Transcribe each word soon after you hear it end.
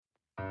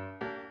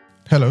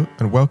Hello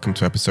and welcome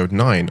to episode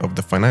 9 of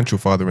the Financial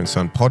Father and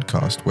Son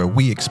podcast, where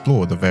we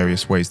explore the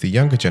various ways the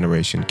younger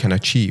generation can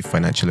achieve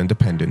financial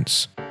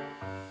independence.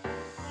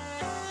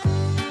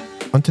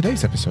 On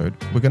today's episode,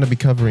 we're going to be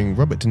covering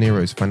Robert De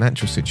Niro's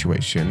financial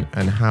situation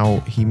and how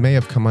he may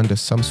have come under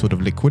some sort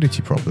of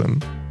liquidity problem.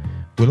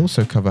 We'll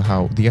also cover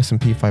how the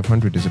S&P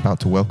 500 is about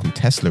to welcome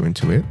Tesla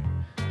into it.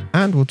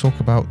 And we'll talk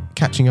about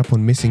catching up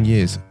on missing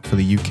years for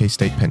the UK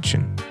state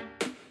pension.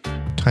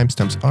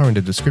 Timestamps are in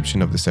the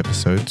description of this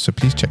episode, so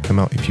please check them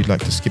out if you'd like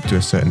to skip to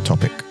a certain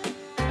topic.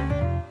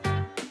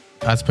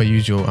 As per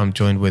usual, I'm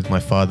joined with my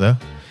father.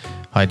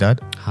 Hi, Dad.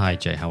 Hi,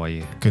 Jay. How are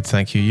you? Good,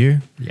 thank you. You?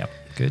 Yep,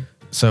 good.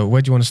 So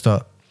where do you want to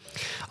start?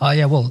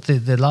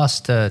 The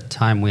last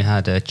time we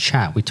had a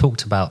chat, we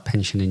talked about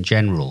pension in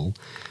general,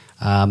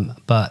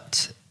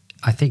 but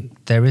I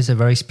think there is a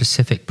very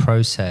specific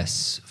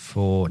process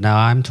for... Now,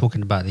 I'm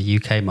talking about the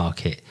UK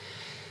market.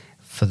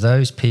 For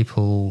those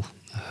people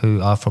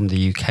who are from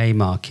the UK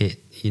market,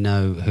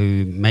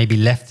 who maybe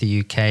left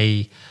the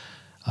UK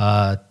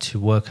to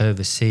work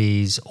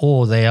overseas,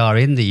 or they are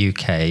in the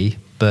UK,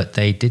 but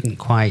they didn't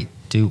quite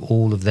do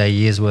all of their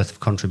year's worth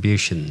of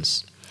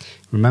contributions.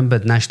 Remember,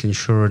 national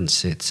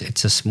insurance,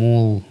 it's a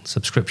small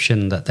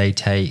subscription that they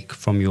take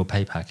from your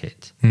pay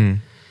packet.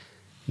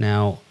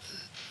 Now,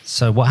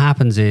 so what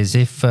happens is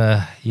if,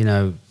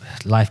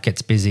 life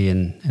gets busy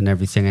and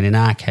everything, and in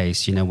our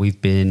case,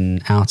 we've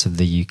been out of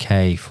the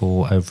UK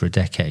for over a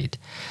decade.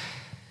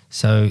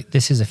 So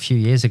this is a few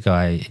years ago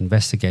I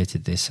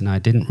investigated this, and I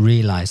didn't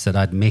realize that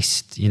I'd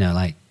missed,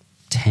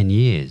 10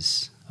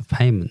 years of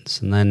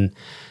payments. And then,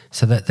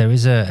 so that there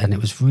is and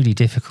it was really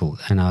difficult.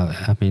 And I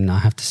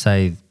have to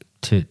say,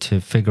 to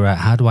figure out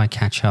how do I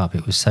catch up,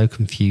 it was so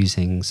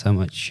confusing, so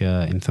much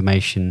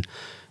information,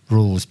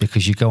 rules,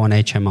 because you go on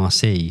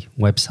HMRC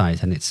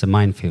website and it's a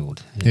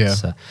minefield.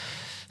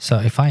 So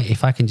if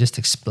I can just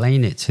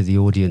explain it to the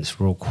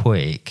audience real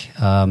quick,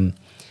 the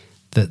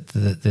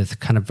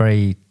kind of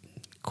very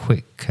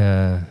quick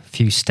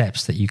few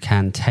steps that you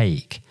can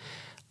take.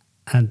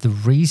 And the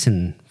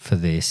reason for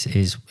this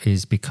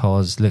is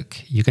because, look,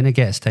 you're going to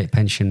get a state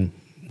pension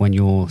when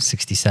you're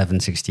 67,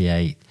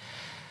 68,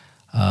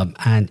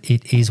 and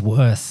it is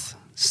worth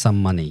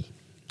some money.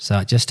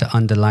 So just to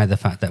underline the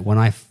fact that when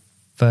I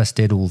first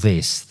did all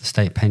this, the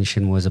state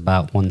pension was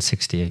about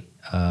 $160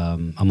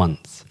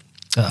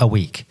 a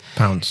week.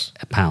 Pounds.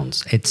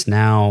 It's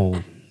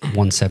now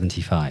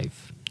 $175.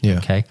 Yeah.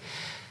 Okay.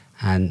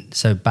 And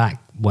so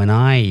back when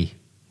I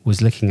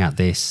was looking at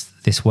this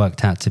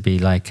worked out to be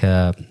like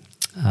a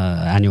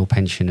annual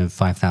pension of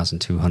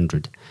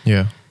 $5,200.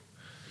 Yeah.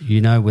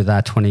 With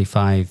our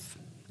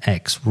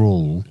 25x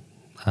rule.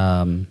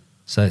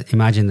 So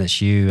imagine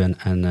that's you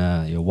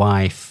and your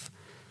wife.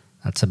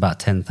 That's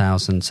about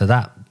 10,000. So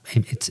that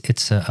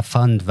it's a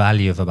fund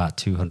value of about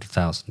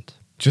 200,000.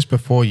 Just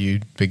before you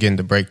begin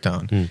the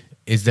breakdown,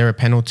 is there a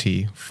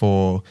penalty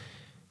for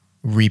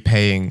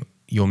repaying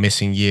your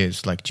missing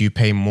years? Like, do you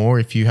pay more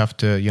if you have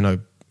to,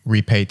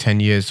 repay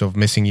 10 years of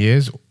missing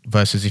years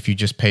versus if you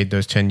just paid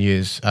those 10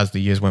 years as the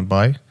years went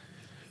by?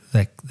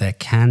 There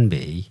can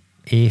be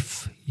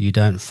if you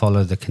don't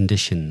follow the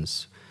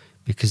conditions,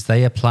 because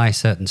they apply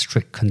certain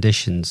strict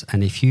conditions.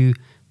 And if you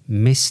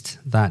missed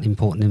that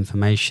important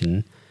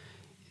information,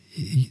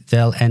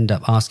 they'll end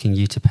up asking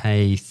you to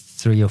pay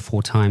 3 or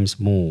 4 times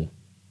more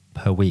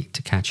per week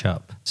to catch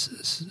up.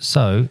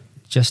 So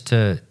just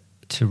to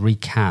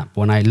recap,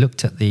 when I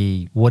looked at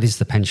what is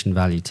the pension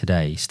value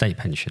today, state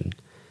pension,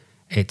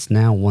 it's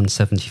now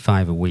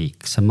 $175 a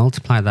week. So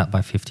multiply that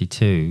by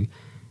 52,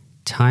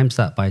 times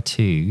that by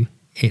 2,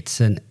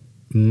 it's a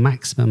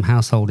maximum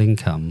household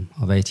income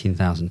of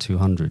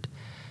 $18,200.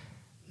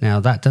 Now,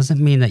 that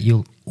doesn't mean that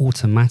you'll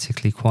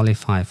automatically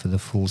qualify for the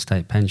full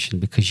state pension,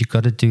 because you've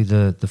got to do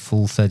the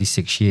full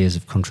 36 years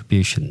of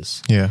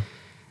contributions. Yeah.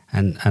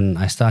 And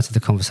I started the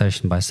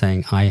conversation by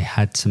saying I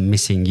had some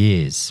missing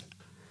years.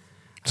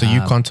 So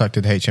you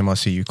contacted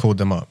HMRC, you called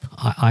them up?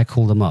 I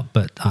called them up,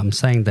 but I'm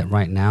saying that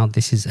right now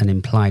this is an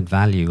implied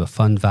value, a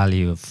fund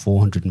value of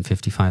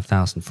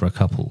 $455,000 for a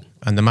couple.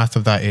 And the math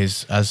of that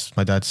is, as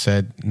my dad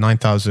said,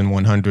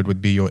 9,100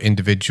 would be your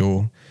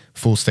individual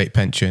full state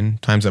pension,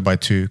 times that by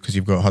 2 because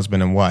you've got a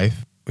husband and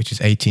wife, which is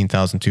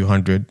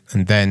 18,200,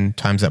 and then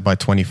times that by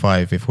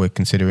 25 if we're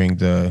considering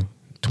the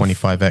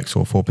 25x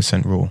or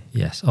 4% rule.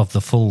 Yes, of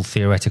the full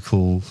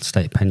theoretical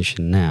state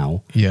pension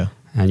now. Yeah.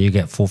 And you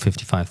get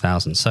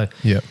 $455,000. So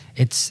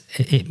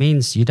it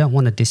means you don't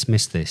want to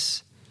dismiss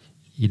this.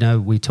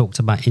 We talked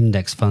about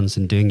index funds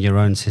and doing your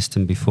own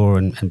system before,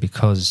 and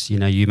because,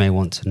 you may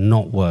want to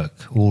not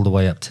work all the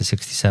way up to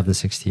 67,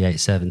 68,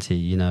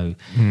 70,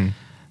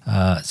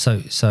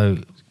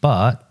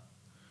 but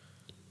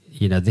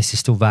this is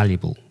still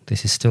valuable.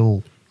 This is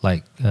still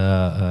like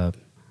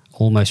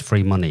almost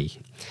free money.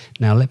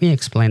 Now, let me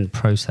explain the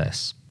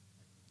process.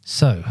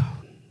 So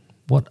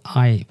what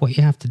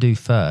you have to do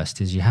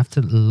first is you have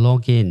to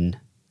log in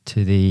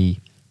to the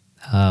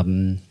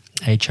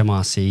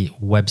HMRC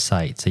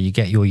website. So you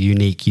get your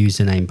unique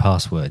username,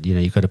 password.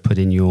 You've got to put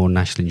in your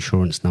national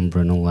insurance number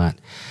and all that.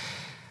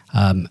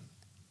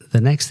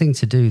 the next thing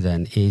to do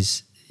then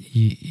is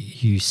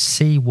you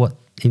see what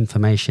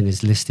information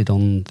is listed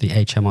on the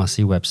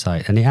HMRC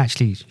website, and it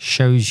actually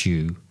shows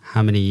you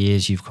how many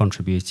years you've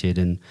contributed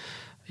and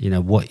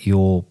what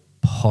your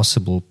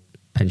possible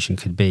pension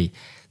could be.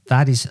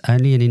 That is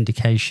only an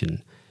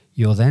indication.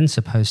 You're then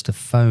supposed to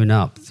phone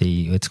up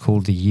it's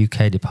called the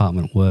UK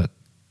Department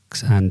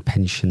Works and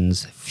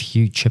Pensions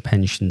Future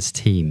Pensions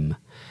Team.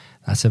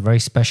 That's a very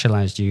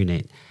specialised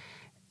unit.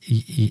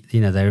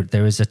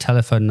 There is a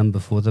telephone number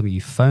for them.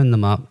 You phone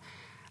them up,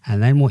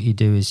 and then what you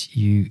do is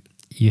you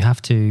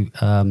have to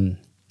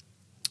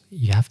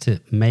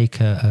make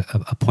a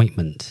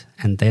appointment,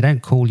 and they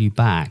don't call you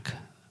back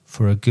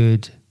for a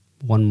good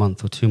 1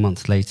 month or 2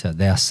 months later.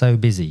 They are so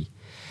busy.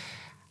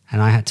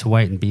 And I had to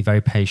wait and be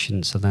very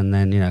patient. So then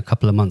a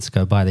couple of months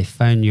go by, they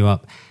phone you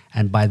up,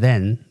 and by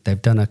then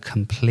they've done a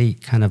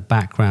complete kind of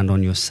background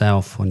on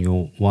yourself, on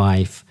your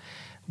wife.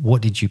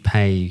 What did you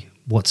pay?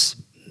 What's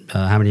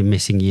how many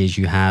missing years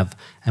you have,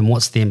 and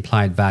what's the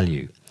implied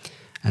value?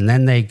 And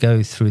then they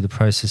go through the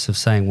process of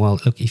saying, well,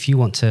 look, if you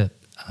want to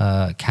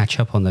catch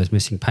up on those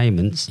missing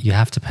payments, you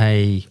have to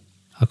pay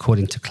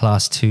according to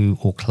Class 2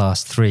 or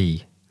Class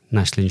 3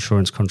 national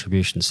insurance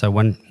contributions. So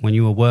when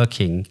you were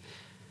working,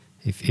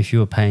 if you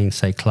were paying,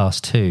 say, Class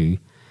 2,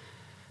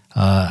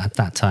 at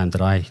that time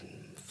that I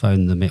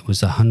phoned them, it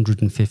was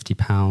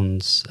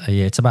 £150 a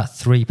year. It's about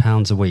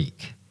 £3 a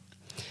week.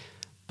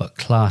 But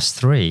Class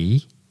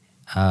 3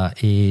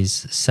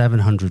 is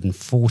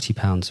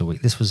 £740 a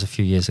week. This was a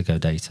few years ago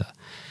data.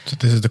 So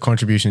this is the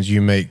contributions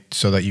you make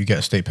so that you get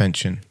a state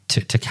pension?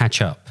 To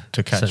catch up.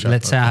 So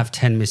let's say I have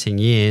 10 missing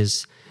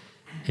years.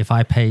 If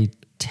I pay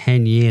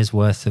 10 years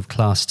worth of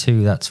Class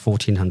 2, that's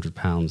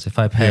 £1,400. If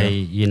I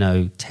pay,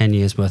 10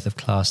 years worth of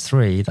Class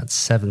 3, that's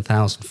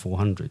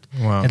 £7,400.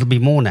 Wow. It'll be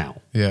more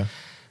now. Yeah.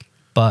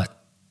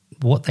 But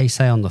what they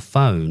say on the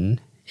phone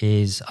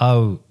is,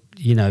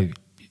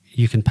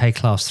 you can pay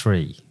Class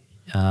 3.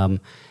 And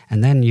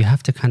then you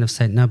have to kind of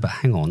say, no, but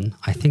hang on,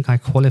 I think I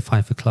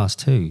qualify for Class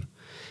 2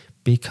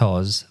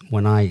 because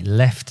when I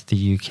left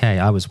the UK,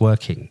 I was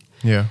working.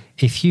 Yeah.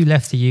 If you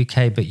left the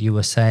UK but you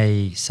were,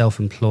 say,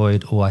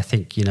 self-employed, or I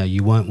think,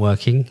 you weren't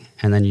working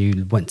and then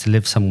you went to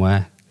live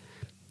somewhere,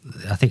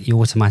 I think you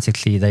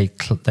automatically, they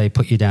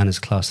put you down as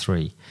Class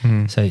 3.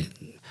 So,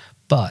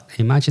 but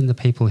imagine the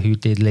people who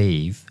did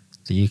leave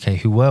the UK,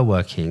 who were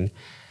working,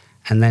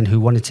 and then who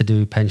wanted to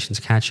do pensions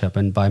catch-up,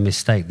 and by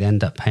mistake, they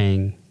end up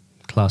paying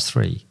Class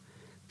 3.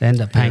 They end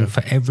up paying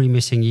for every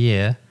missing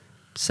year,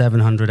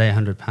 £700,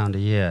 £800 a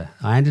year.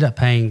 I ended up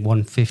paying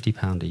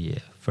 £150 a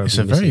year for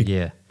every missing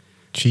year.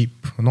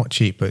 Cheap, not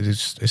cheap, but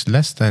it's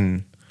less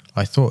than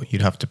I thought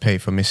you'd have to pay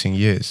for missing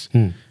years.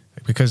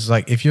 Because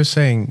if you're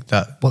saying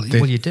that, well,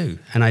 you do,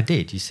 and I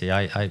did. You see,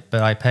 I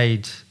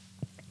paid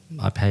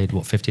what,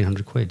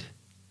 £1,500?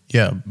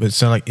 Yeah, but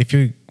so if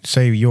you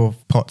say your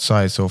pot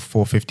size of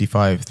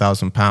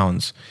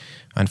 £455,000,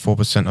 and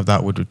 4% of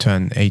that would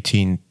return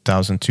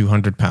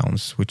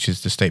 £18,200, which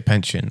is the state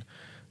pension.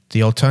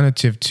 The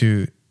alternative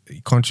to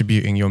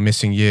contributing your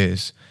missing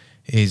years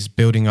is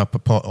building up a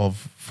pot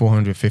of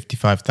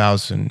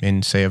 455,000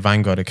 in, say, a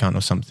Vanguard account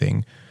or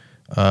something.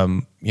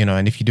 And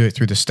if you do it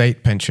through the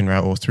state pension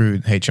route or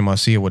through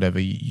HMRC or whatever,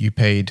 you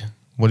paid.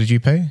 What did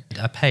you pay?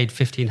 I paid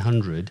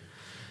 £1,500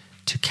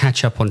 to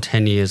catch up on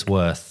 10 years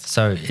worth.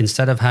 So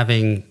instead of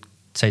having,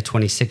 say,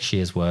 26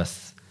 years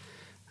worth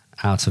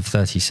out of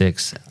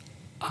 36,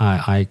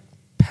 I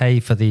pay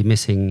for the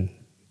missing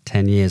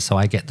 10 years, so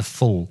I get the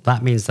full.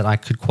 That means that I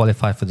could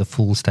qualify for the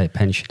full state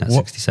pension at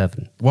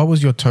 67. What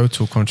was your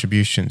total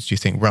contributions, do you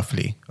think,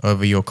 roughly,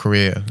 over your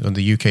career in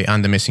the UK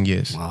and the missing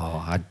years?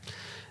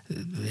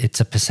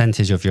 It's a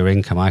percentage of your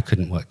income. I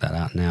couldn't work that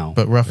out now.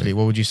 But roughly,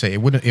 what would you say?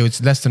 It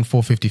was less than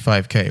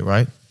 455k,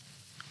 right?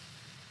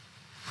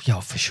 Yeah,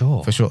 for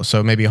sure. For sure.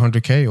 So maybe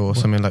 100k or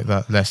something like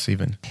that, less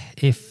even.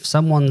 If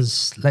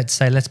someone's, let's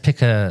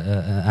pick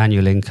a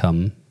annual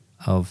income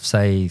of,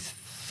 say,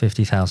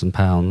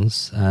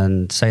 £50,000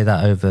 and say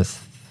that over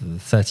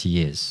 30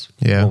 years.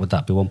 Yeah. What would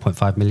that be,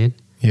 1.5 million?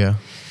 Yeah.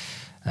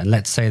 And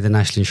let's say the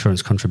national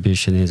insurance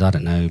contribution is,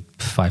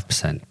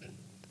 5%.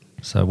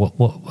 So what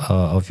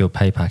of your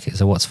pay packet?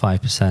 So what's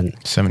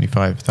 5%?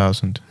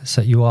 75,000.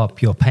 So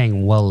you're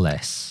paying well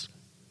less.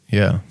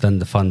 Yeah. Than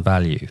the fund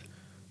value.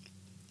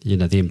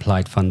 The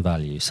implied fund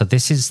value. So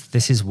this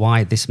is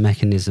why this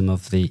mechanism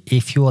of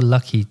if you're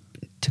lucky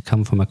to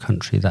come from a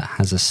country that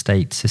has a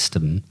state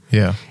system,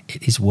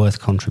 it is worth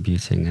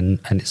contributing, and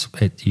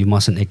you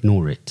mustn't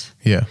ignore it.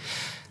 Yeah.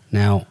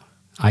 Now,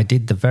 I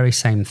did the very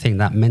same thing,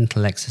 that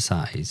mental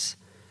exercise.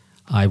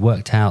 I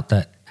worked out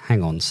that,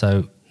 hang on,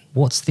 so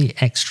what's the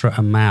extra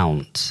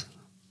amount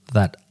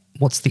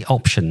what's the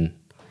option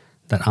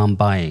that I'm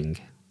buying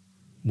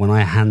when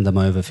I hand them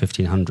over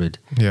 1,500?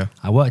 Yeah.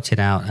 I worked it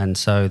out, and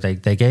so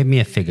they gave me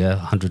a figure,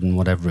 100 and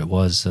whatever it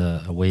was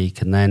a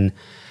week, and then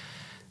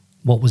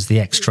what was the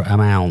extra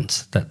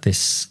amount that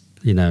this,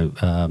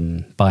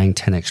 buying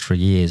 10 extra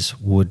years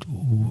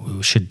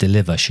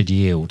should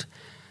yield?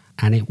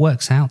 And it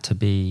works out to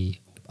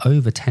be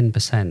over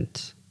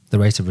 10%, the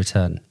rate of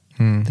return.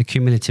 the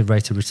cumulative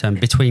rate of return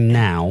between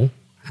now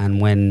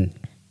and when,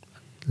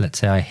 let's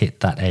say, I hit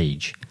that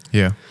age.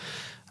 Yeah.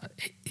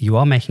 You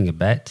are making a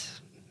bet.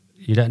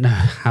 You don't know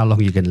how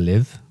long you're going to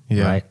live,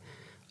 right?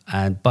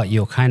 But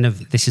you're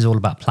this is all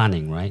about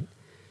planning, right?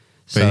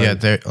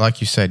 But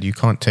like you said, you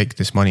can't take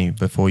this money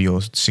before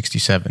you're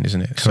 67,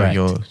 isn't it? Correct.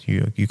 So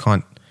you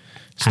can't.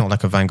 It's not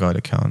like a Vanguard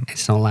account.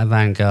 It's not like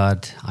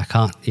Vanguard. I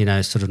can't,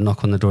 sort of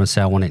knock on the door and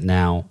say I want it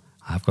now.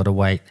 I've got to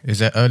wait. Is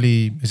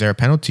there a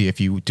penalty if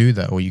you do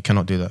that, or you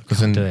cannot do that?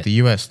 Because in the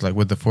US, like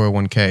with the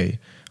 401k,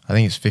 I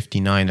think it's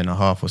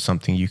 59.5 or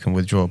something you can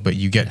withdraw, but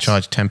you get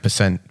charged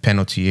 10%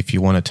 penalty if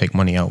you want to take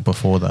money out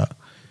before that.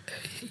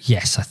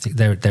 Yes, I think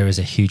there is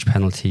a huge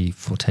penalty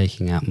for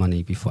taking out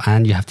money before,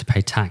 and you have to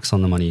pay tax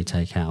on the money you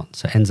take out.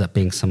 So it ends up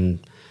being some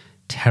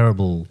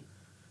terrible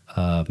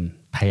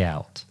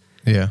payout.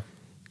 Yeah.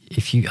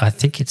 I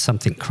think it's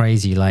something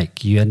crazy,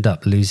 like you end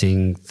up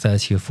losing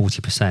 30 or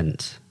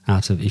 40%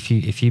 out of, if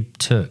you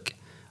took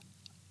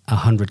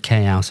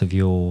 100k out of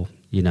your,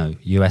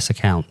 US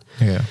account.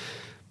 Yeah.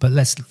 But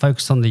let's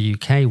focus on the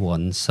UK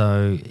one.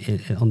 So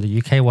on the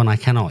UK one,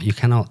 you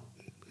cannot,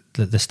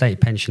 the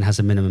state pension has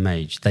a minimum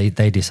age. They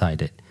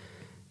decide it.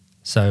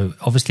 So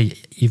obviously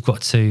you've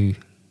got to,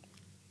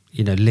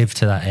 live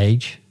to that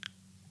age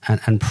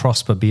and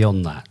prosper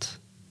beyond that.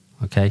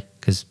 Okay.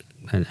 Because,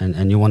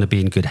 and you want to be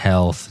in good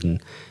health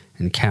and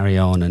carry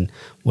on and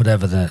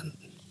whatever the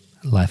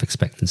life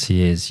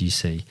expectancy is, you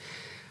see.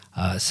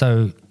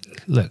 So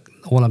look,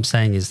 all I'm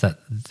saying is that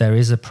there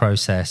is a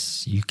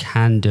process. You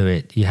can do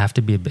it. You have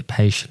to be a bit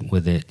patient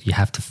with it. You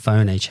have to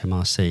phone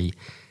HMRC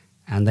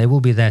and they will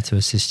be there to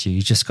assist you.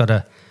 You just got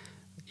to,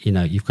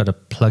 you've got to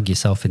plug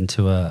yourself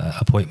into a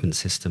appointment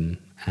system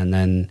and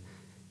then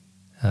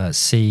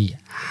see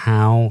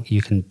how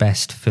you can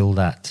best fill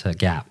that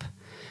gap.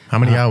 How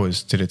many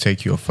hours did it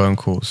take you, or phone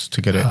calls,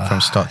 to get it from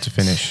start to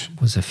finish?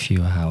 It was a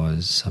few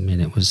hours. I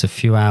mean, it was a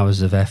few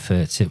hours of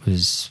effort. It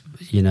was,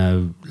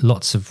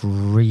 lots of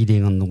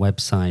reading on the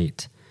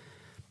website.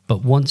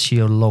 But once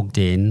you're logged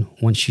in,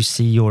 once you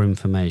see your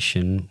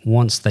information,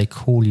 once they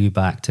call you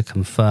back to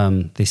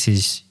confirm this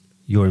is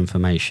your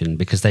information,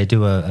 because they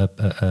do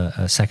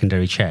a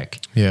secondary check.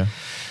 Yeah.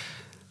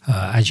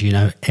 As you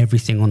know,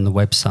 everything on the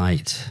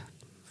website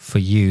for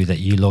you that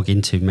you log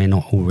into may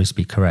not always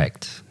be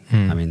correct.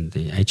 I mean,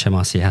 the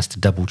HMRC has to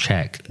double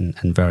check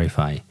and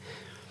verify.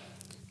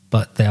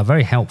 But they are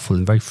very helpful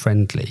and very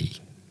friendly,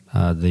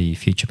 the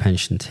Future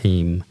Pension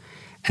team.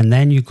 And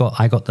then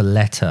I got the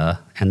letter,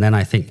 and then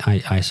I think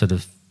I sort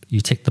of,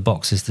 you tick the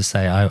boxes to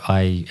say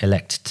I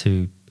elect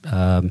to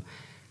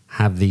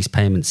have these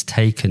payments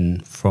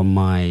taken from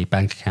my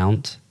bank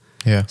account.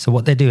 Yeah. So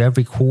what they do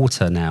every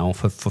quarter now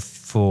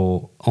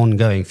for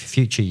ongoing, for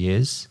future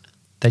years,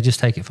 they just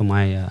take it from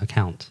my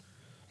account.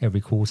 Every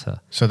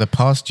quarter. So the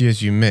past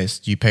years you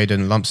missed, you paid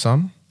in lump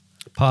sum?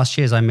 Past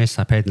years I missed,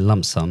 I paid in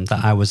lump sum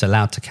that I was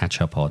allowed to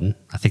catch up on.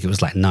 I think it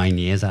was like 9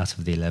 years out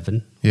of the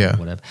 11. Yeah. Or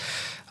whatever.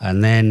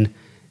 And then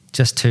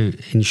just to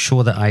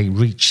ensure that I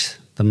reach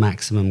the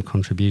maximum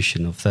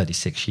contribution of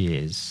 36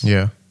 years.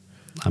 Yeah.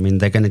 I mean,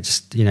 they're going to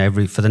just,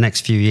 for the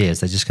next few years,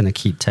 they're just going to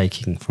keep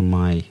taking from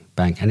my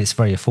bank. And it's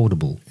very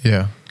affordable.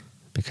 Yeah.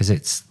 Because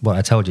it's what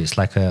I told you, it's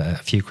like a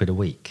few quid a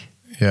week.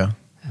 Yeah.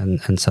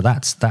 And so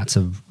that's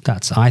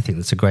I think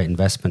that's a great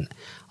investment.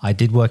 I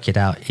did work it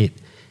out. It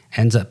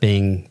ends up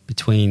being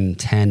between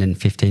 10 and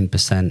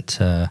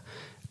 15%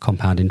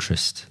 compound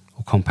interest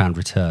or compound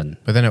return.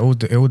 But then it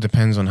all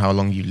depends on how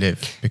long you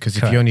live. Because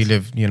if you only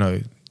live,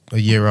 a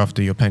year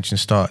after your pension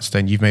starts,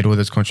 then you've made all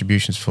those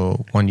contributions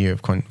for 1 year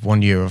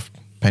of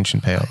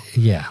pension payout.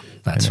 Yeah,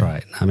 that's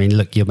right. I mean,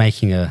 look, you're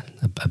making a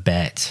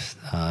bet.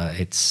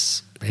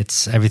 It's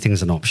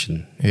everything's an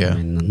option. Yeah. I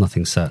mean,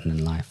 nothing's certain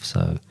in life.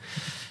 So.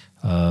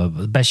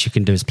 The best you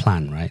can do is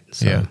plan, right?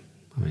 So, yeah.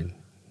 I mean,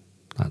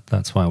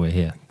 that's why we're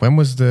here. When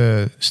was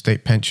the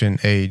state pension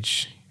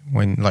age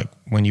when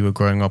you were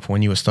growing up,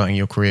 when you were starting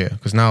your career?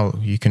 Because now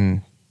you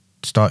can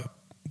start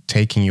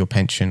taking your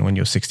pension when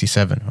you're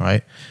 67,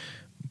 right?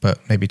 But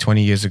maybe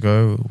 20 years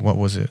ago, what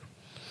was it?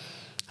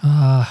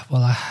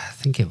 Well, I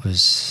think it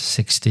was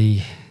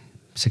 60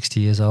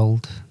 years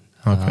old.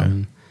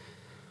 Okay.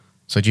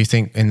 So do you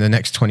think in the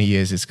next 20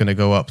 years it's going to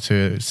go up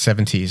to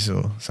 70s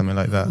or something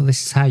like that? Well,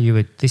 this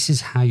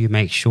is how you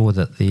make sure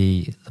that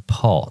the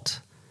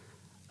pot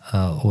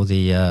or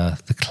the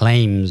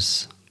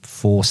claims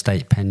for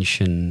state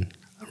pension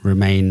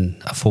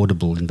remain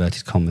affordable,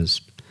 inverted commas,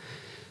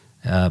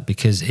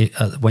 because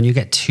when you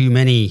get too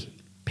many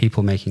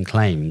people making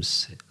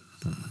claims,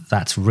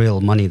 that's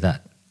real money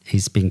that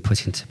is being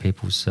put into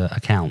people's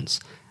accounts.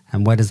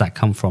 And where does that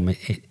come from?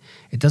 It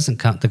doesn't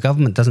come. The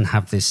government doesn't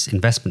have this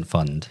investment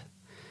fund.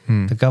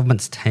 The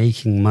government's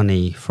taking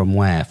money from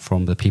where?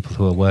 From the people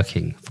who are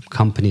working, from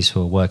companies who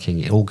are working.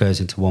 It all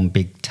goes into one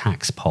big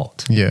tax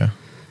pot. Yeah.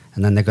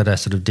 And then they've got to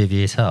sort of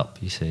divvy it up,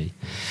 you see.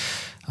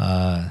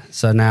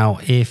 So now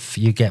if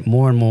you get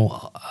more and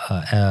more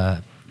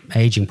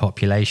aging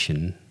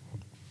population,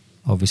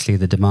 obviously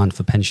the demand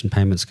for pension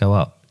payments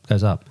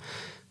goes up.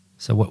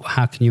 So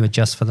how can you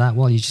adjust for that?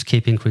 Well, you just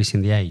keep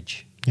increasing the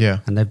age. Yeah.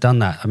 And they've done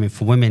that. I mean,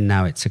 for women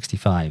now it's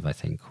 65, I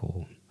think,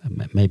 or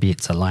maybe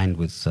it's aligned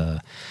with. I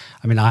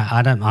mean,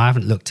 I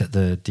haven't looked at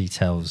the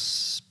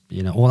details.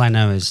 You know, all I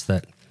know is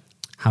that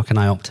how can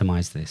I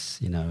optimize this?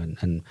 You know,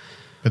 and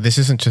but this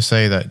isn't to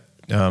say that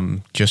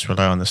just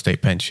rely on the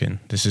state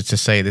pension. This is to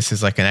say this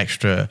is like an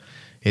extra.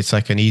 It's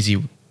like an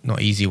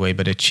not easy way,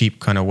 but a cheap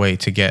kind of way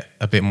to get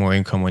a bit more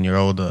income when you're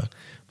older.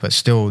 But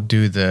still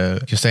do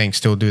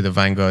the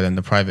Vanguard and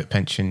the private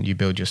pension. You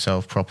build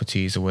yourself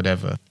properties or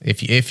whatever.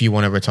 If you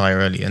want to retire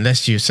early,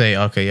 unless you say,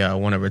 okay, yeah, I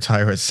want to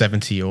retire at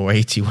 70 or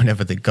 80,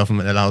 whenever the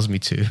government allows me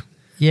to.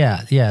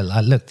 Yeah.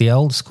 Look, the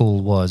old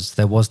school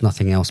there was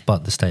nothing else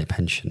but the state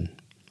pension.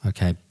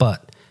 Okay,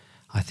 but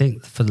I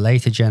think for the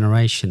later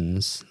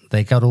generations,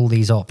 they got all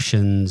these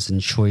options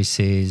and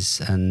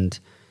choices, and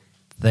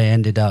they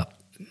ended up,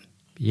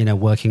 you know,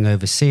 working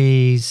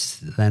overseas.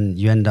 Then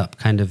you end up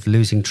kind of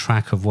losing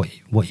track of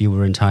what you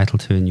were entitled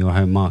to in your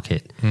home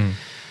market.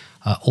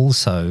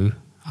 Also,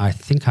 I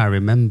think I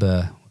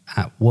remember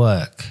at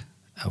work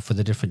for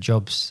the different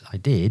jobs I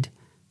did,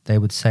 they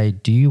would say,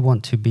 do you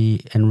want to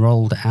be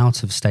enrolled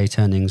out of state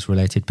earnings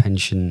related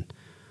pension,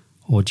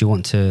 or do you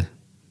want to,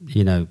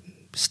 you know,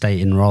 stay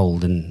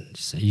enrolled? And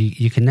so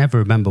you can never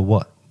remember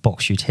what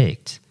box you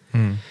ticked.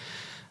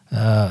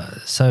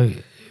 So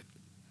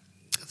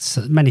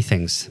many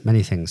things.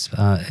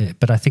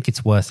 But I think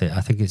it's worth it.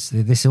 I think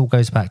this all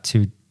goes back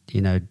to,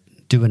 you know,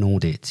 do an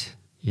audit,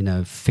 you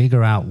know,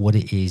 figure out what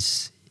it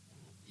is,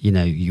 you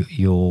know,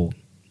 your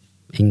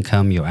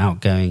income, your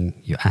outgoing,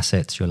 your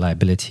assets, your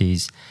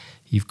liabilities.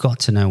 You've got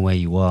to know where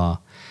you are.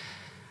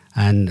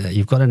 And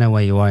you've got to know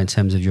where you are in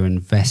terms of your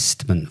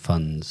investment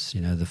funds,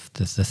 you know, the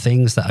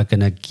things that are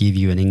going to give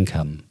you an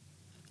income.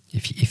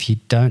 If you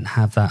don't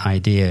have that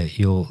idea,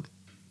 you're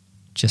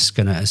just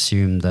going to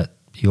assume that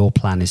your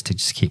plan is to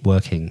just keep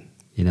working,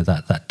 you know,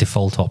 that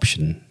default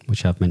option,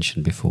 which I've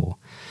mentioned before.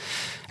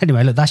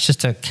 Anyway, look, that's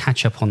just to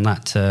catch up on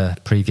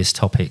that previous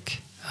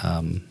topic,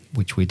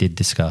 which we did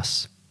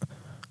discuss.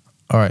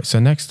 All right, so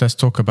next let's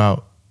talk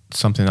about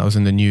something that was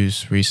in the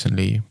news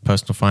recently,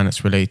 personal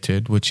finance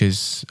related, which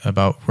is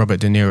about Robert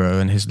De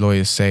Niro and his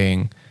lawyers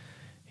saying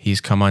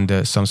he's come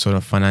under some sort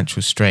of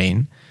financial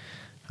strain.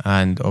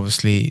 And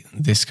obviously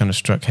this kind of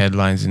struck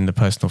headlines in the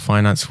personal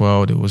finance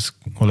world. It was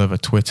all over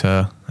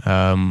Twitter.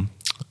 A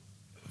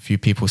few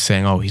people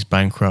saying, oh, he's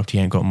bankrupt, he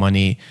ain't got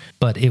money.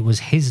 But it was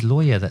his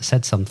lawyer that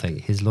said something.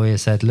 His lawyer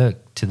said,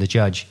 look, to the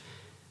judge,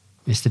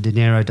 Mr. De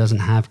Niro doesn't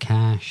have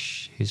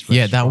cash.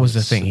 Yeah, that was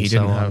the thing. He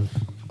didn't have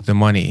the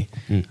money.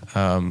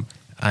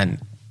 And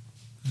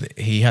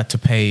he had to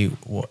pay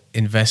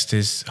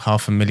investors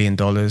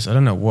 $500,000. I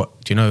don't know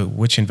what. Do you know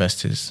which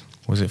investors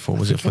was it for?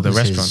 Was it for the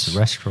restaurants?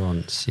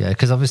 Restaurants, yeah.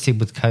 Because obviously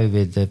with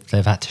COVID,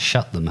 they've had to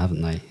shut them,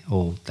 haven't they?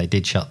 Or they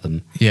did shut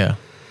them. Yeah.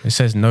 It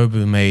says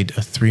Nobu made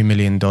a $3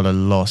 million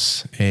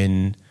loss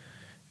in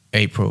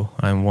April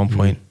and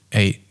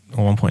 1.8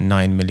 or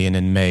 1.9 million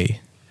in May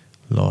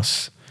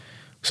loss.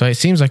 So it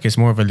seems like it's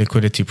more of a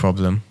liquidity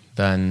problem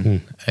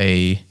than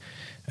a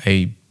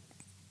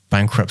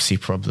bankruptcy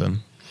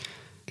problem.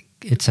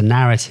 It's a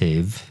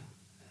narrative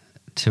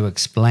to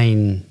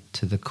explain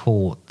to the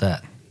court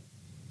that,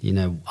 you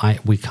know,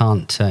 we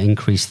can't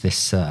increase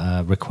this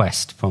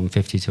request from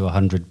 50 to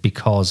 100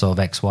 because of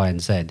X, Y,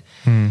 and Z.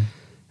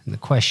 And the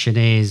question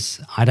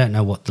is, I don't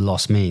know what the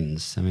loss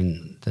means. I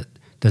mean,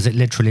 does it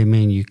literally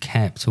mean you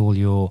kept all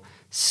your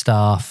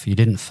staff, you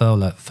didn't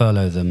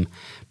furlough them,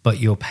 but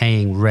you're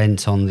paying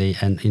rent on the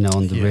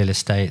real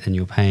estate, and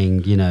you're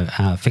paying, you know,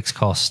 fixed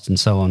costs and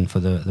so on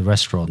for the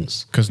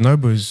restaurants? Because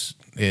Nobu's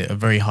a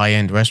very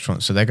high-end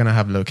restaurant, so they're going to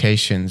have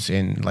locations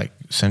in like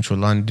central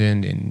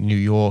London, in New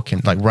York,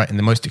 and like right in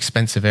the most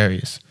expensive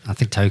areas. I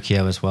think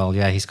Tokyo as well.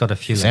 Yeah, he's got a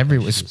few. It's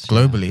everywhere. It's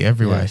globally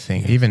everywhere. Yeah. I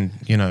think even,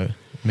 you know,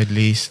 Middle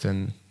East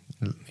and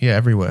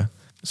everywhere.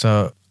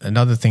 So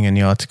another thing in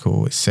the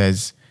article, it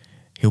says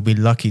he'll be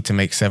lucky to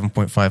make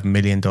 $7.5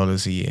 million a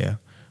year,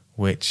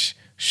 which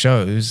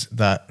shows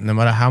that no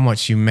matter how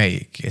much you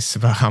make, it's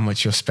about how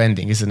much you're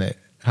spending, isn't it?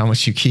 How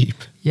much you keep.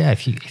 Yeah,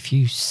 if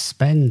you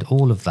spend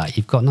all of that,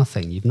 you've got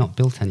nothing. You've not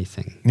built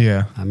anything.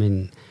 Yeah. I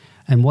mean,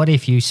 and what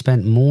if you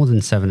spent more than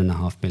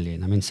 7.5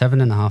 million? I mean,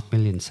 7.5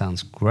 million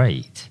sounds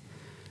great,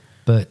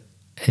 but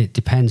it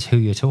depends who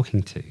you're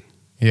talking to.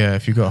 Yeah,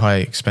 if you've got high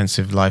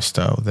expensive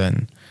lifestyle,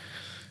 then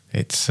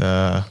it's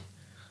a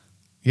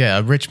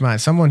rich man,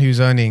 someone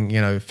who's earning,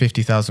 you know,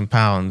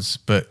 £50,000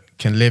 but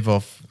can live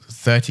off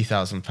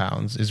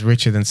 £30,000 is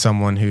richer than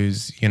someone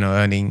who's, you know,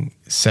 earning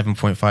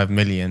 7.5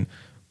 million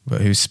but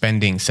who's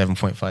spending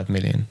 7.5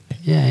 million.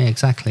 Yeah,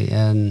 exactly.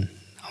 And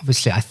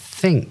obviously, I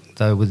think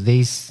though with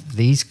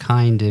these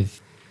kind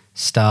of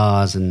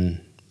stars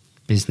and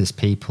business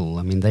people,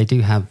 I mean, they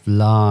do have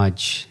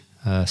large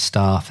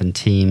staff and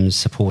teams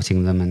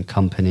supporting them and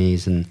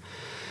companies, and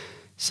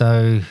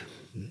so,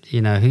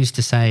 you know, who's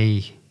to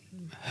say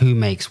who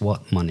makes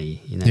what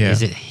money? You know,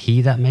 is it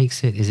he that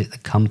makes it? Is it the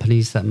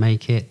companies that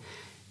make it?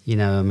 You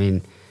know, I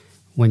mean,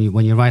 when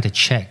you write a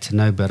check to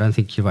Nobu, I don't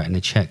think you're writing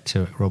a check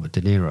to Robert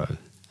De Niro.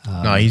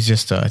 No, he's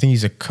just, I think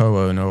he's a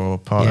co-owner or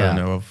part Yeah.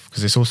 owner of,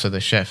 because it's also the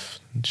chef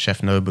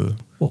Nobu.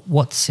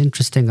 What's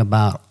interesting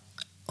about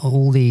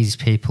all these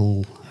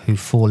people who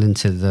fall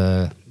into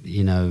the,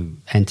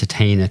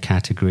 entertainer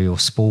category or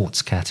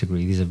sports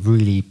category, these are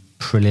really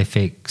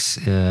prolific,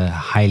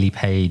 highly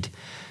paid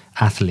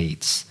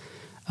athletes,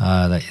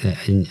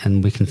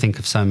 and we can think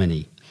of so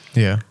many,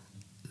 Yeah.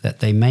 that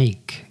they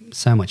make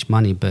so much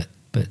money, but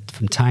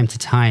from time to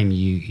time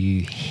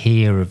you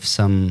hear of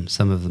some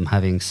of them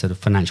having sort of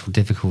financial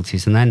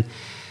difficulties, and then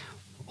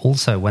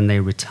also when they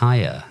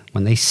retire,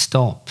 when they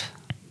stop,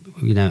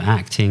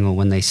 acting, or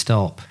when they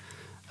stop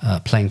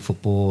playing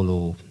football,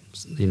 or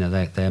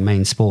their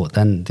main sport,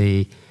 then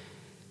their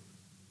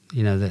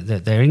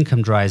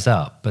income dries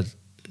up, but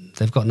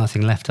they've got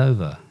nothing left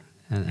over,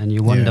 and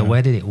you wonder,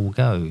 where did it all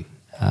go?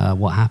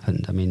 What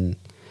happened? I mean,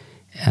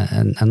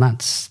 and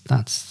that's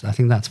I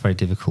think that's very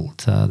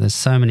difficult. There's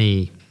so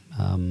many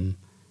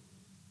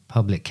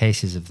public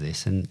cases of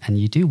this, and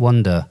you do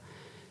wonder,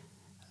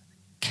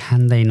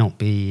 can they not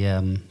be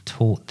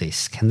taught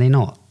this? Can they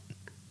not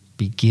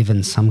be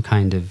given some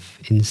kind of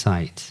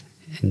insight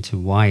into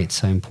why it's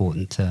so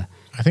important to?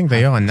 I think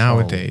they are control?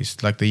 nowadays.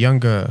 Like the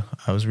younger,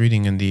 I was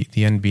reading in the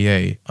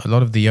NBA, a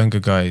lot of the younger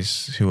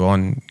guys who are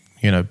on,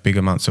 big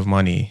amounts of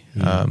money,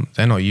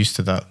 they're not used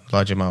to that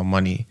large amount of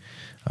money,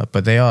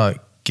 but they are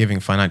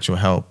giving financial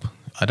help.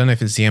 I don't know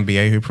if it's the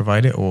NBA who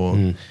provide it,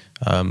 or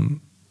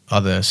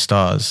other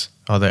stars,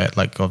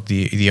 like of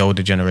the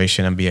older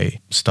generation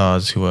NBA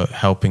stars who are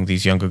helping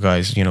these younger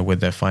guys, with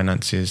their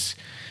finances,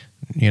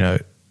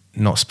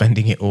 not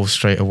spending it all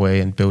straight away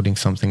and building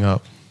something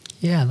up.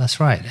 Yeah, that's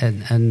right.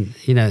 And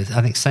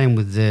I think same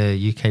with the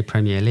UK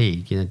Premier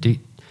League.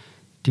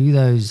 Do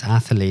those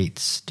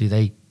athletes, do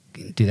they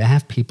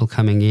have people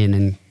coming in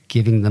and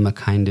giving them a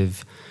kind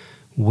of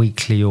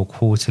weekly or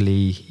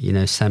quarterly,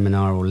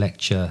 seminar or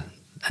lecture?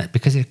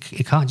 Because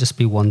it can't just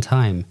be one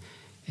time.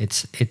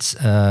 It's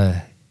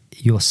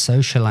you're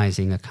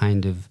socializing a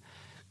kind of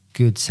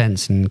good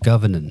sense and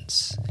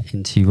governance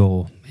into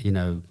your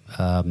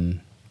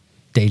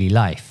daily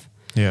life.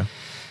 Yeah.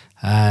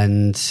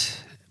 And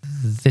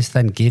this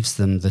then gives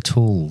them the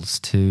tools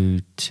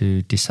to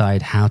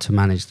decide how to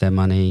manage their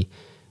money,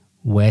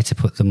 where to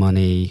put the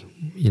money,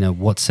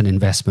 what's an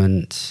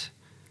investment.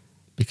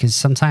 Because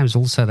sometimes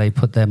also they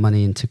put their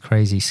money into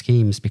crazy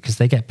schemes because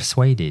they get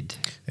persuaded.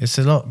 It's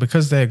a lot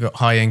because they've got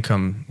high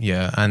income,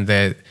 and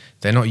they're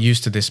not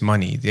used to this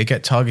money. They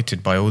get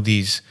targeted by all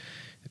these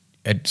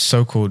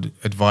so-called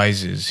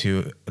advisors who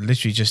are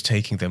literally just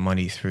taking their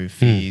money through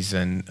fees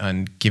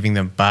and giving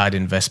them bad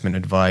investment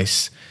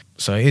advice.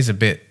 So it is a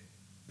bit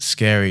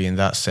scary in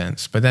that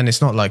sense. But then it's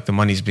not like the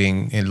money's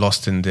being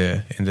lost in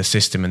the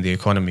system and the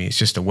economy. It's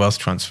just a wealth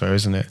transfer,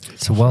 isn't it?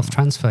 It's a wealth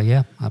transfer,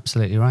 yeah,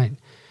 absolutely right.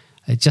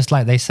 It's just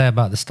like they say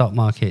about the stock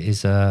market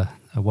is a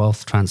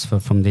wealth transfer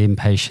from the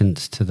impatient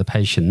to the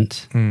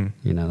patient.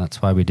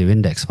 That's why we do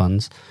index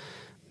funds.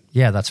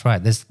 Yeah, that's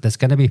right. There's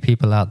going to be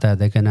people out there.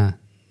 They're going to,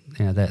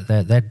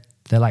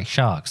 they're like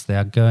sharks. They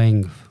are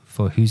going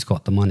for who's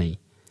got the money.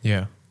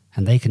 Yeah,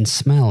 and they can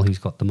smell who's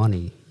got the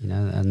money.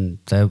 And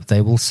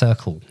they will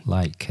circle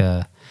like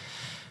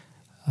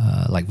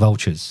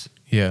vultures.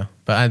 Yeah,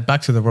 but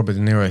back to the Robert De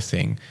Niro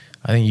thing.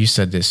 I think you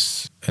said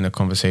this in a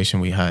conversation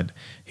we had.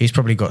 He's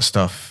probably got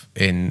stuff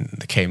in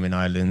the Cayman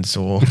Islands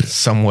or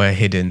somewhere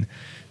hidden,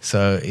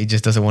 so he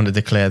just doesn't want to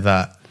declare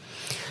that.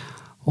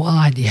 Well,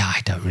 I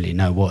don't really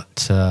know what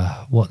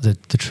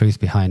the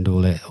truth behind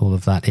all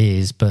of that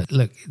is. But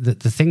look, the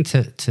thing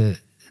to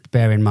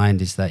bear in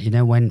mind is that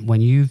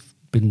when you've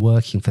been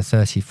working for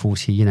 30,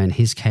 40, in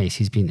his case,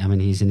 he's in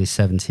his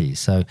 70s.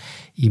 So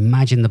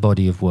imagine the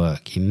body of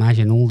work.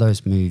 Imagine all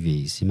those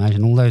movies.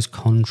 Imagine all those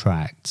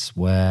contracts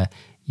where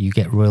you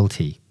get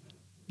royalty.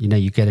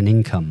 You get an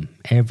income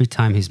every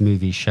time his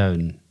movie is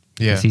shown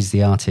because he's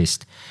the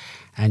artist.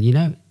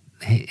 And,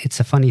 it's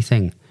a funny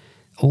thing.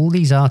 All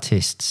these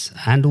artists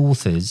and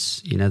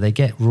authors, they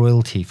get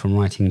royalty from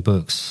writing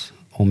books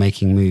or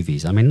making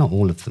movies. I mean, not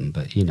all of them,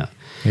 but, Yeah.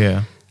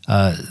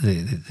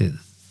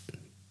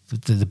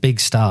 The big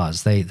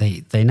stars,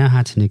 they know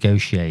how to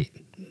negotiate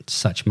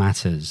such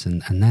matters.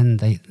 And then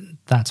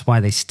that's why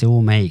they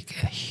still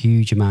make a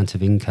huge amount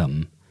of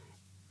income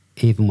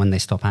even when they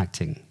stop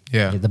acting.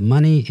 Yeah. The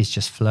money is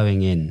just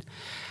flowing in.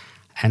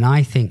 And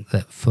I think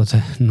that for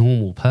the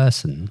normal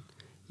person,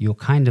 you're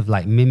kind of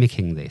like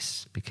mimicking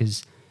this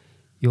because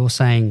you're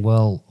saying,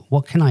 well,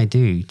 what can I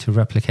do to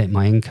replicate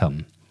my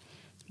income?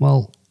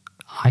 Well,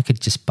 I could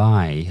just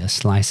buy a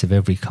slice of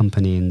every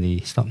company in the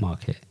stock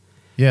market.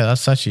 Yeah,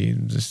 that's actually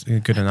just a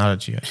good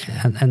analogy, actually.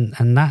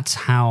 And that's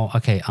how,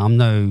 okay, I'm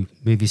no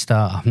movie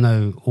star, I'm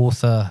no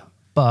author,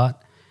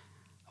 but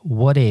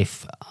what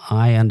if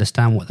I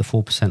understand what the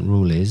 4%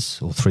 rule is,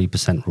 or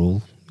 3%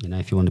 rule,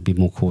 if you want to be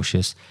more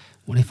cautious,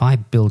 what if I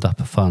build up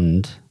a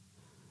fund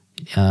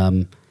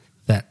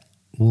that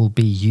will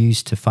be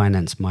used to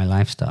finance my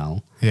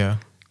lifestyle? Yeah.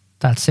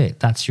 That's it.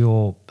 That's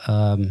your,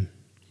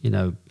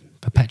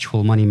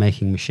 perpetual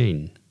money-making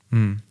machine.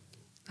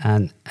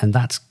 And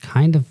that's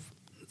kind of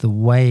the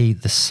way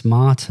the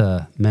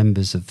smarter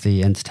members of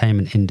the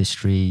entertainment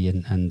industry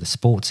and the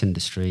sports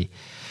industry,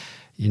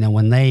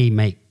 when they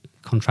make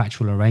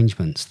contractual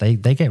arrangements, they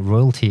get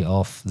royalty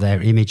off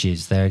their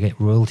images, they get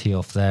royalty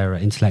off their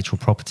intellectual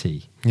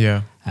property.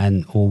 Yeah.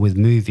 Or with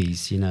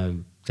movies,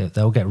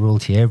 they'll get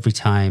royalty every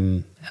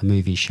time a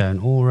movie is shown,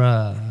 or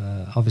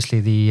obviously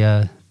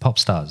the pop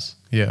stars,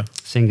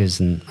 singers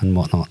and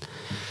whatnot.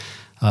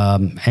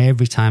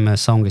 Every time a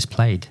song is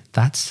played,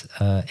 that's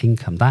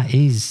income. That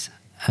is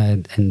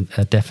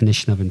a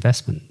definition of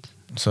investment.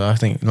 So I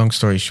think, long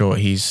story short,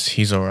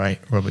 he's all right,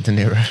 Robert De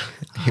Niro.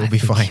 He'll be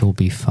fine. He'll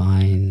be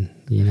fine.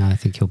 I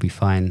think he'll be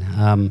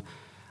fine.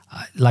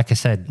 Like I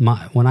said,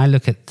 when I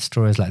look at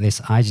stories like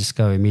this, I just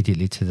go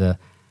immediately to the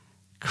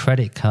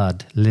credit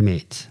card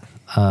limit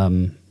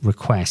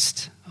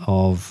request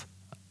of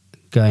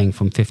going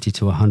from $50,000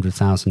 to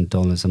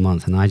 $100,000 a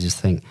month, and I just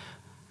think,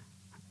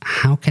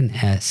 how can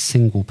a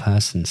single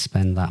person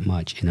spend that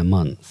much in a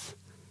month?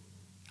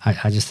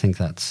 I just think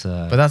that's...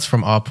 But that's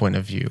from our point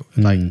of view.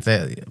 Like,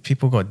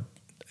 people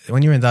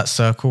when you're in that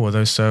circle or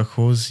those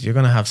circles, you're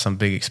going to have some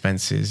big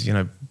expenses,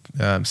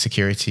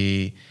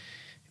 security...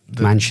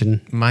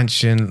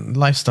 Mansion,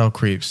 lifestyle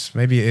creeps.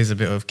 Maybe it is a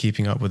bit of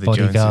keeping up with the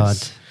bodyguard,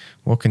 Joneses.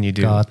 What can you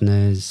do?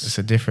 Gardeners. It's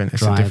a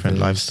different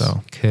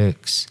lifestyle.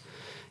 Cooks.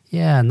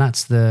 Yeah, and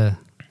that's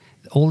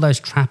all those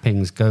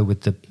trappings go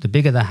with the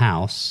bigger the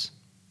house,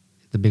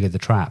 the bigger the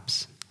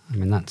traps. I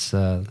mean, that's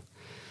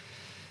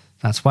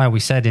why we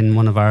said in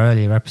one of our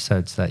earlier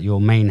episodes that your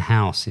main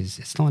house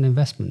it's not an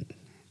investment.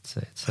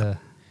 It's a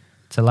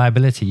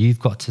liability. You've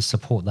got to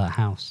support that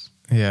house.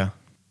 Yeah.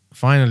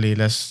 Finally,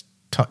 let's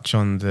touch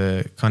on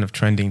the kind of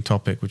trending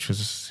topic which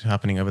was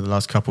happening over the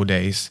last couple of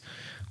days,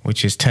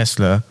 which is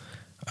Tesla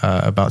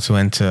about to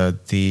enter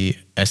the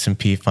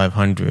S&P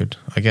 500.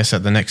 I guess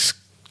at the next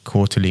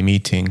quarterly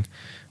meeting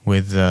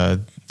with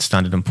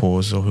Standard &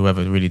 Poor's or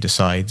whoever really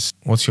decides.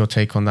 What's your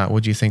take on that?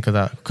 What do you think of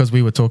that? Because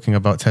we were talking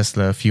about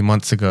Tesla a few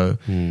months ago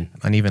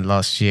and even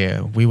last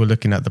year, we were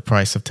looking at the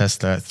price of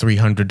Tesla at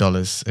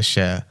 $300 a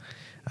share.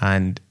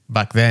 And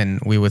back then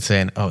we were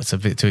saying, it's a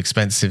bit too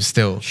expensive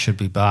still. Should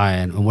be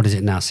buying. And what is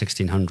it now,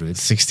 1,600?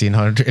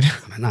 1,600.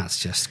 I mean, that's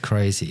just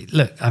crazy.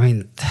 Look, I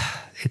mean,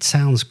 it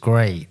sounds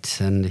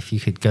great. And if you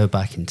could go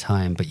back in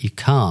time, but you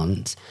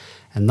can't.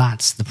 And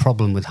that's the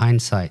problem with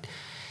hindsight.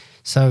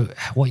 So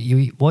what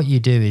you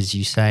do is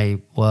you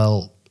say,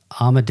 well,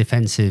 I'm a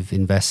defensive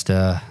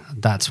investor.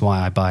 That's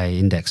why I buy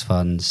index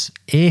funds.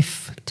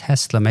 If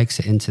Tesla makes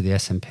it into the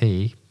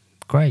S&P,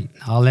 great.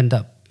 I'll end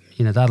up,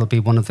 that'll be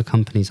one of the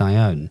companies I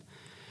own.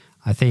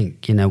 I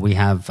think, we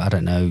have,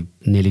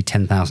 nearly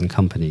 10,000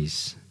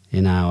 companies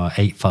in our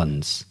 8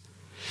 funds.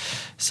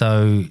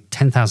 So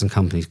 10,000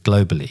 companies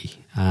globally.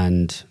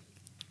 And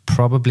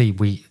probably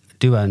we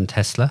do own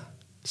Tesla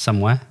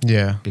somewhere.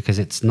 Yeah. Because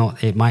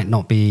it might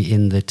not be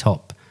in the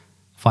top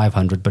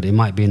 500, but it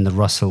might be in the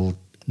Russell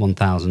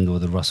 1000 or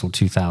the Russell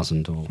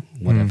 2000 or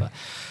whatever.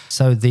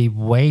 So the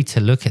way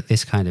to look at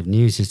this kind of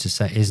news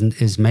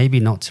is maybe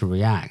not to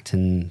react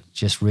and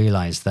just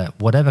realize that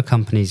whatever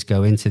companies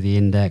go into the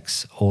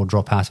index or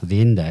drop out of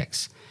the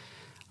index,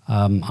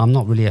 I'm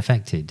not really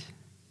affected.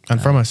 And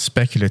from a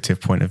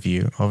speculative point of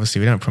view, obviously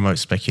we don't promote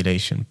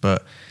speculation,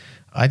 but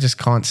I just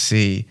can't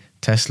see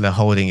Tesla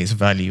holding its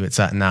value it's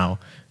at now.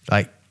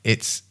 Like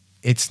it's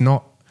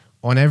not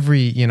on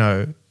every,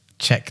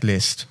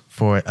 checklist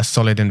for a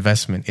solid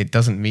investment. It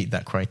doesn't meet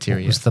that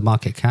criteria. What was the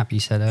market cap you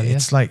said earlier?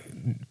 It's like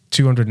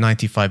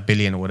 295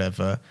 billion or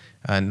whatever.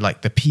 And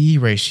like the PE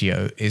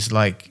ratio is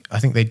like, I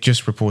think they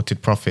just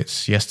reported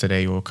profits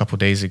yesterday or a couple of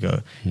days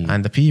ago.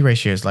 And the PE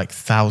ratio is like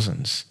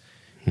thousands.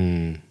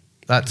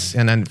 That's,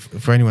 and then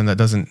for anyone that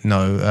doesn't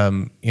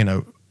know,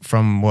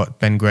 from what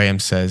Ben Graham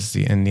says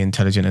in The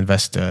Intelligent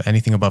Investor,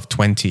 anything above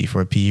 20 for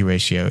a PE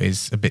ratio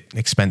is a bit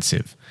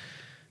expensive.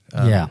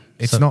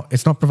 It's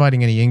not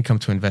providing any income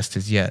to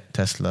investors yet,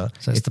 Tesla.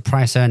 So it's the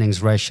price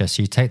earnings ratio.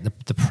 So you take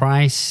the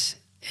price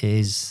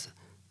is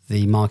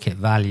the market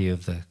value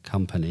of the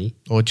company.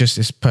 Or just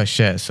it's per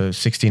share. So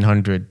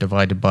 1,600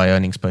 divided by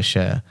earnings per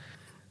share.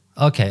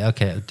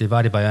 Okay.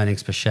 Divided by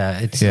earnings per share.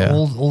 It's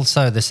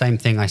also the same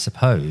thing, I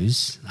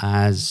suppose,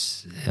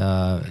 as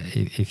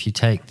if you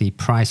take the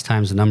price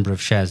times the number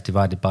of shares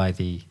divided by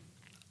the...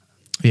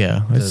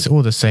 Yeah, it's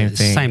all the same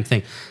thing. Same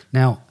thing.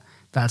 Now,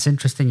 that's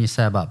interesting you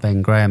say about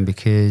Ben Graham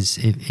because,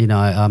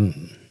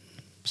 I'm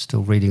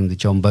still reading the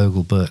John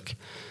Bogle book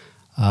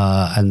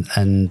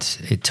and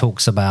it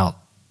talks about,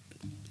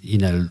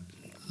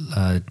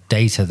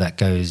 data that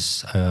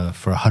goes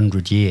for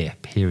 100-year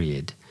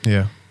period.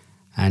 Yeah.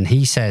 And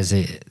he says,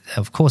 it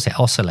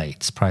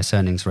oscillates, price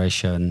earnings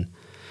ratio. And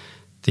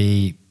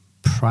the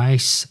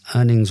price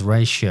earnings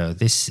ratio,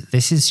 this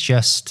is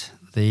just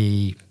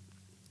the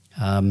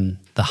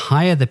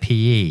higher the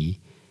PE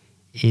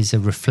is a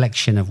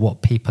reflection of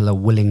what people are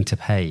willing to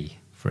pay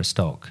for a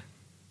stock.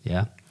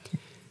 Yeah.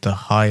 The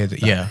higher the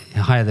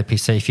PE.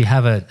 So if you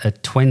have a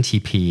 20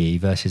 PE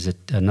versus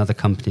another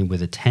company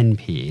with a 10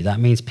 PE, that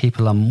means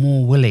people are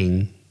more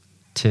willing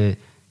to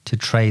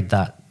trade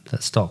that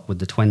that stock with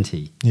the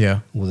 20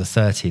 Yeah. or the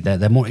 30.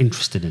 They're more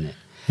interested in it.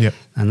 Yeah.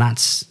 And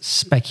that's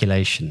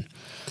speculation.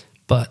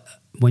 But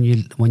when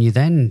you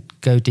then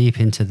go deep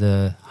into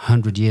the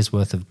 100 years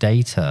worth of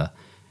data,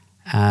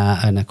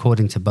 and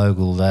according to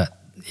Bogle, that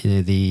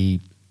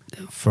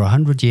for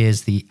 100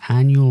 years the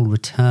annual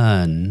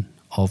return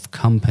of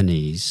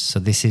companies, so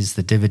this is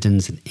the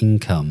dividends and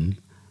income,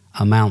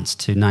 amounts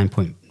to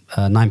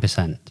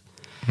 9%.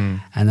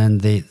 And then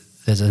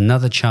there's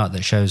another chart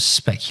that shows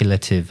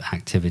speculative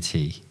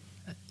activity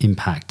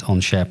impact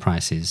on share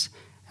prices.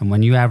 And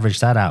when you average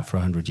that out for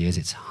 100 years,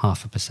 it's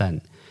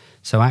 0.5%.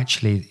 So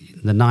actually,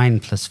 the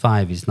 9 plus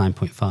 5 is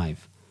 9.5.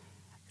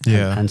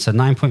 Yeah. And so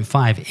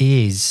 9.5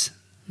 is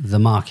the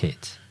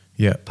market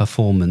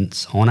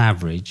performance on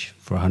average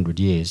for 100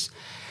 years.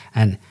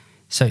 And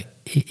so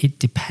it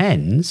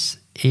depends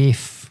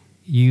if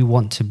you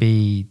want to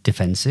be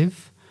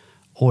defensive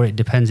or it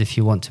depends if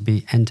you want to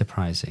be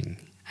enterprising.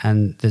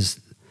 And there's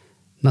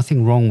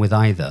nothing wrong with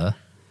either.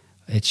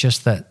 It's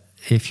just that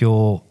if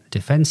you're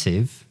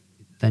defensive,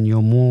 then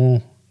you're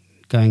more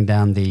going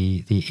down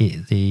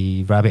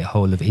the rabbit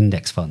hole of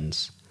index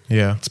funds.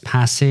 Yeah. It's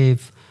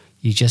passive.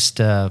 You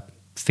just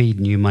feed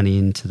new money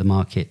into the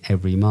market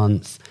every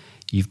month.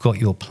 You've got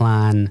your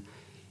plan,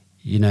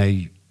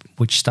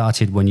 which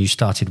started when you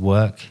started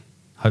work,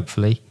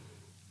 hopefully,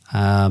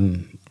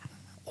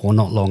 or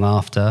not long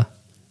after.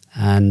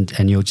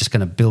 And you're just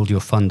going to build your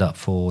fund up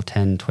for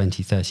 10,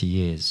 20, 30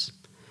 years.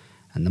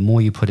 And the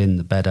more you put in,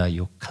 the better.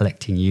 You're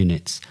collecting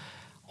units.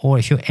 Or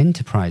if you're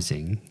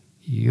enterprising,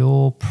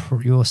 you're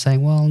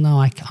saying, well, no,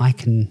 I'm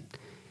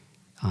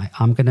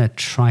going to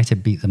try to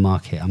beat the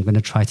market. I'm going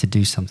to try to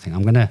do something.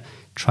 I'm going to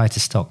try to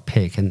stock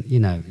pick. And,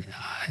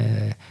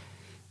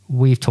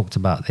 we've talked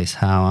about this,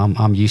 how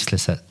I'm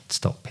useless at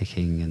stock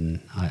picking.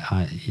 And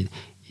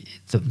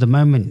the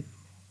moment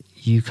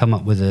you come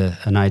up with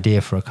an idea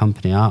for a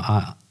company,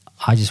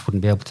 I just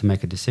wouldn't be able to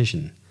make a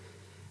decision.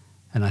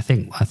 And I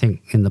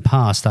think in the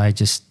past, I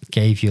just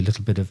gave you a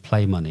little bit of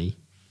play money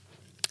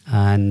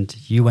and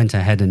you went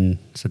ahead and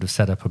sort of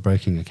set up a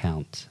broking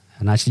account.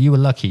 And actually, you were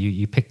lucky.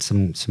 You picked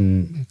a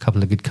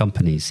couple of good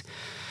companies.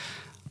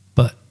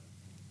 But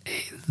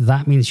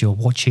that means you're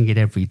watching it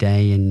every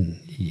day and,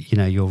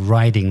 you're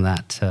riding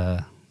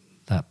that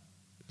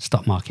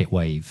stock market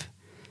wave.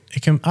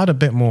 It can add a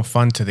bit more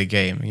fun to the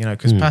game,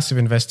 because passive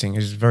investing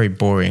is very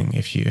boring.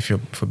 If you're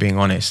for being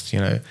honest,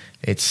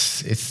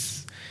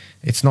 it's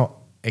not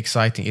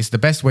exciting. It's the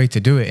best way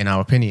to do it, in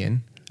our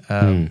opinion,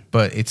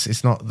 but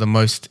it's not the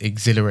most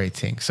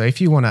exhilarating. So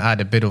if you want to add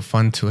a bit of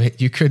fun to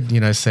it, you could,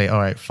 say, all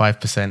right,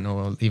 5%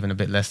 or even a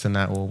bit less than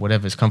that, or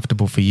whatever is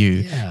comfortable for you.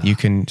 Yeah. You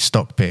can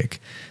stock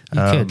pick. You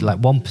could, like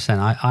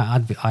 1%.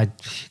 I'd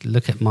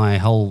look at my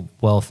whole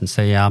wealth and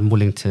say, yeah, I'm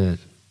willing to,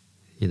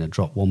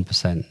 drop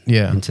 1%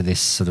 into this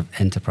sort of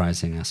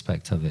enterprising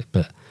aspect of it.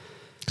 But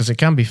because it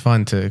can be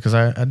fun because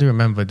I do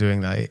remember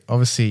doing that.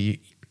 Obviously,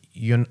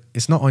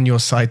 it's not on your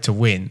side to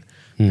win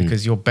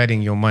because you're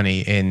betting your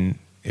money in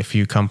a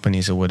few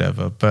companies or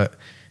whatever. But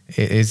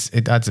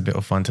it adds a bit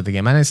of fun to the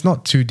game, and it's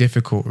not too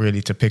difficult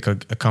really to pick a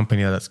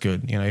company that's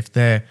good.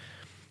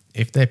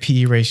 If their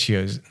PE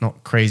ratio is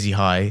not crazy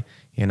high.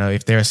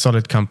 If they're a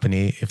solid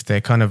company, if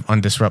they're kind of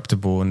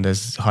undisruptible and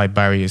there's high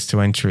barriers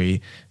to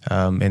entry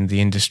in the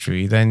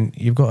industry, then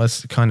you've got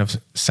a kind of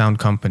sound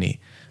company.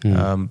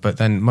 But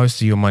then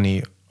most of your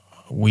money,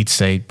 we'd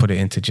say, put it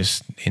into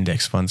just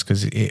index funds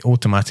because it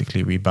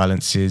automatically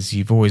rebalances.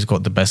 You've always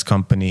got the best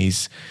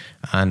companies,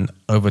 and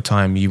over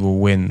time you will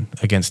win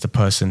against the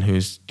person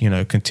who's,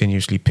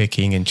 continuously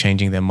picking and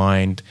changing their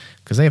mind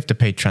because they have to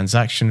pay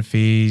transaction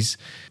fees.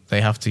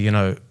 They have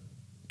to,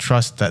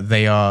 trust that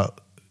they are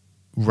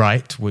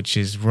right, which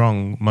is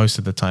wrong most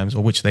of the times,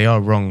 or which they are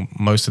wrong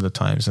most of the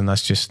times, and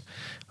that's just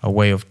a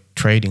way of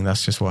trading.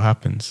 That's just what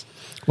happens.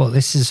 Well,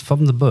 this is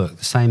from the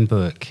same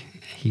book.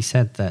 He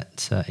said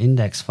that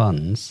index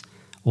funds,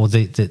 or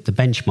the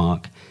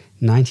benchmark,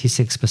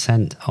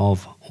 96%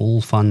 of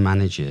all fund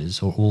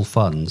managers or all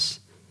funds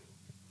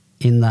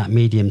in that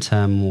medium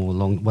term or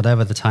long,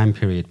 whatever the time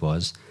period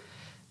was,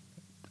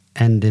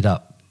 ended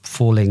up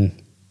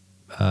falling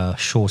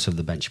short of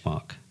the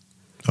benchmark.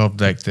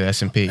 Of like the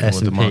S&P or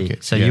the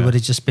market. So you would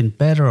have just been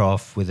better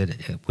off with an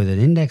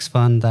index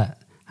fund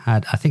that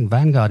had, I think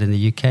Vanguard in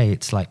the UK,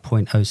 it's like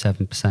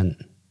 0.07%.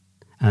 And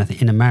I think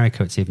in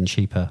America, it's even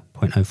cheaper,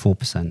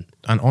 0.04%.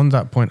 And on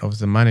that point of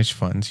the managed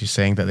funds, you're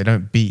saying that they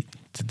don't beat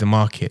the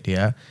market,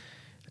 yeah?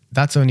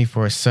 That's only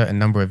for a certain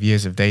number of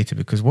years of data,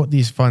 because what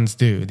these funds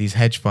do, these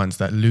hedge funds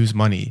that lose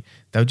money,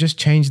 they'll just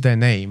change their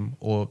name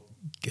or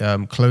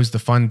close the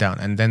fund down,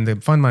 and then the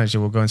fund manager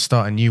will go and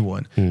start a new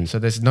one. So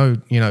there's no,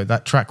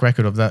 that track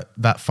record of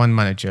that fund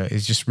manager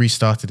is just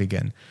restarted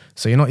again.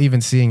 So you're not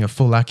even seeing a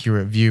full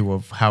accurate view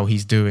of how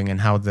he's doing and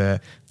how they're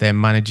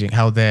managing,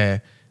 how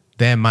their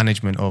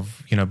management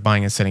of,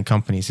 buying and selling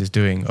companies is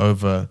doing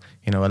over,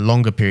 a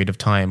longer period of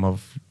time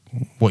of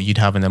what you'd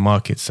have in the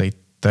market, say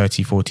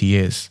 30, 40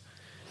 years.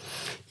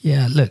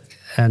 Yeah, look,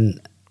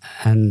 and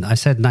I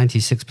said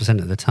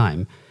 96% of the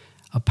time.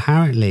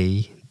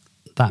 Apparently,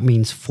 that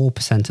means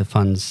 4% of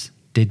funds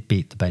did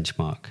beat the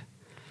benchmark.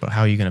 But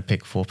how are you going to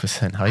pick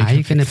 4%? How are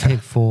you going to pick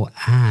 4?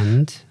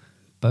 And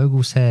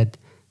Bogle said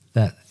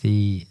that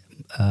the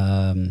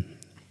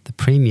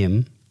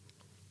premium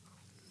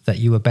that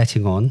you were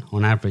betting on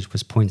average,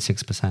 was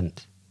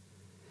 0.6%.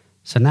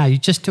 So now you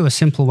just do a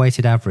simple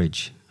weighted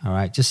average. All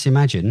right, just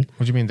imagine.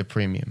 What do you mean the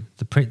premium?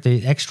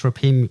 The extra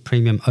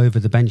premium over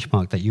the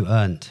benchmark that you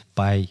earned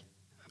by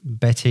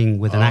betting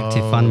with an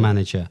active fund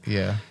manager.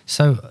 Yeah.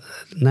 So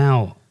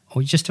now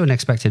we just do an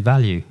expected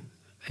value.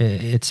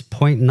 It's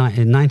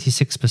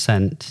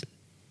 96%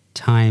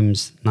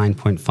 times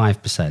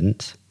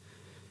 9.5%,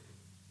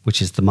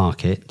 which is the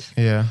market.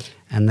 Yeah.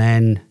 And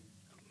then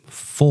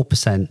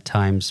 4%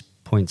 times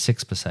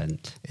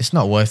 0.6%. It's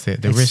not worth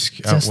it. The risk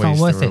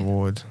outweighs the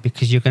reward.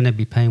 Because you're going to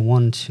be paying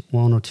 1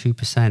 or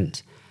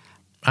 2%.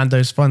 And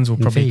those funds will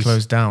probably fees.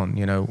 close down.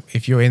 You know,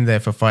 if you're in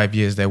there for 5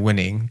 years, they're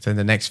winning. Then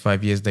the next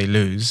 5 years they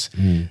lose.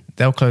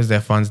 They'll close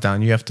their funds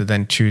down. You have to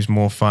then choose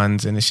more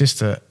funds, and it's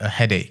just a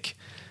headache.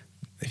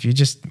 If you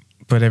just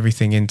put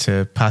everything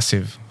into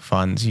passive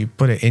funds, you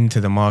put it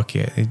into the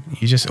market,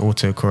 you just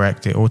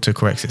autocorrect. It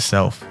autocorrects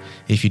itself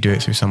if you do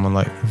it through someone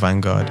like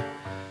Vanguard.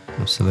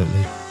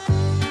 Absolutely.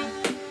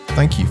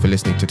 Thank you for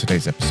listening to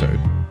today's episode.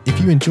 If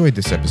you enjoyed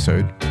this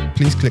episode,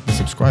 please click the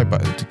subscribe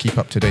button to keep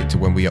up to date to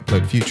when we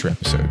upload future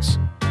episodes.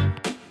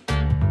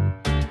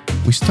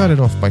 We started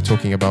off by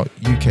talking about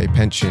UK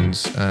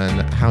pensions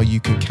and how you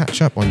can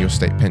catch up on your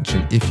state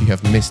pension if you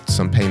have missed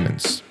some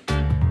payments.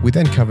 We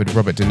then covered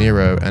Robert De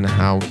Niro and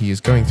how he is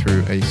going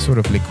through a sort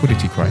of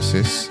liquidity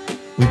crisis.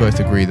 We both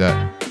agree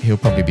that he'll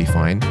probably be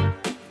fine.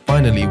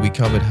 Finally, we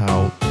covered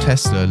how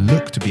Tesla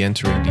look to be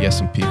entering the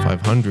S&P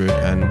 500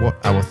 and what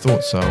our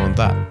thoughts are on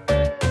that.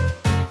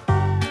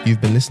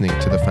 You've been listening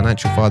to The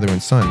Financial Father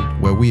and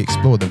Son, where we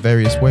explore the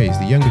various ways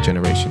the younger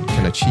generation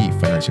can achieve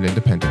financial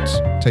independence.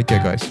 Take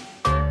care, guys.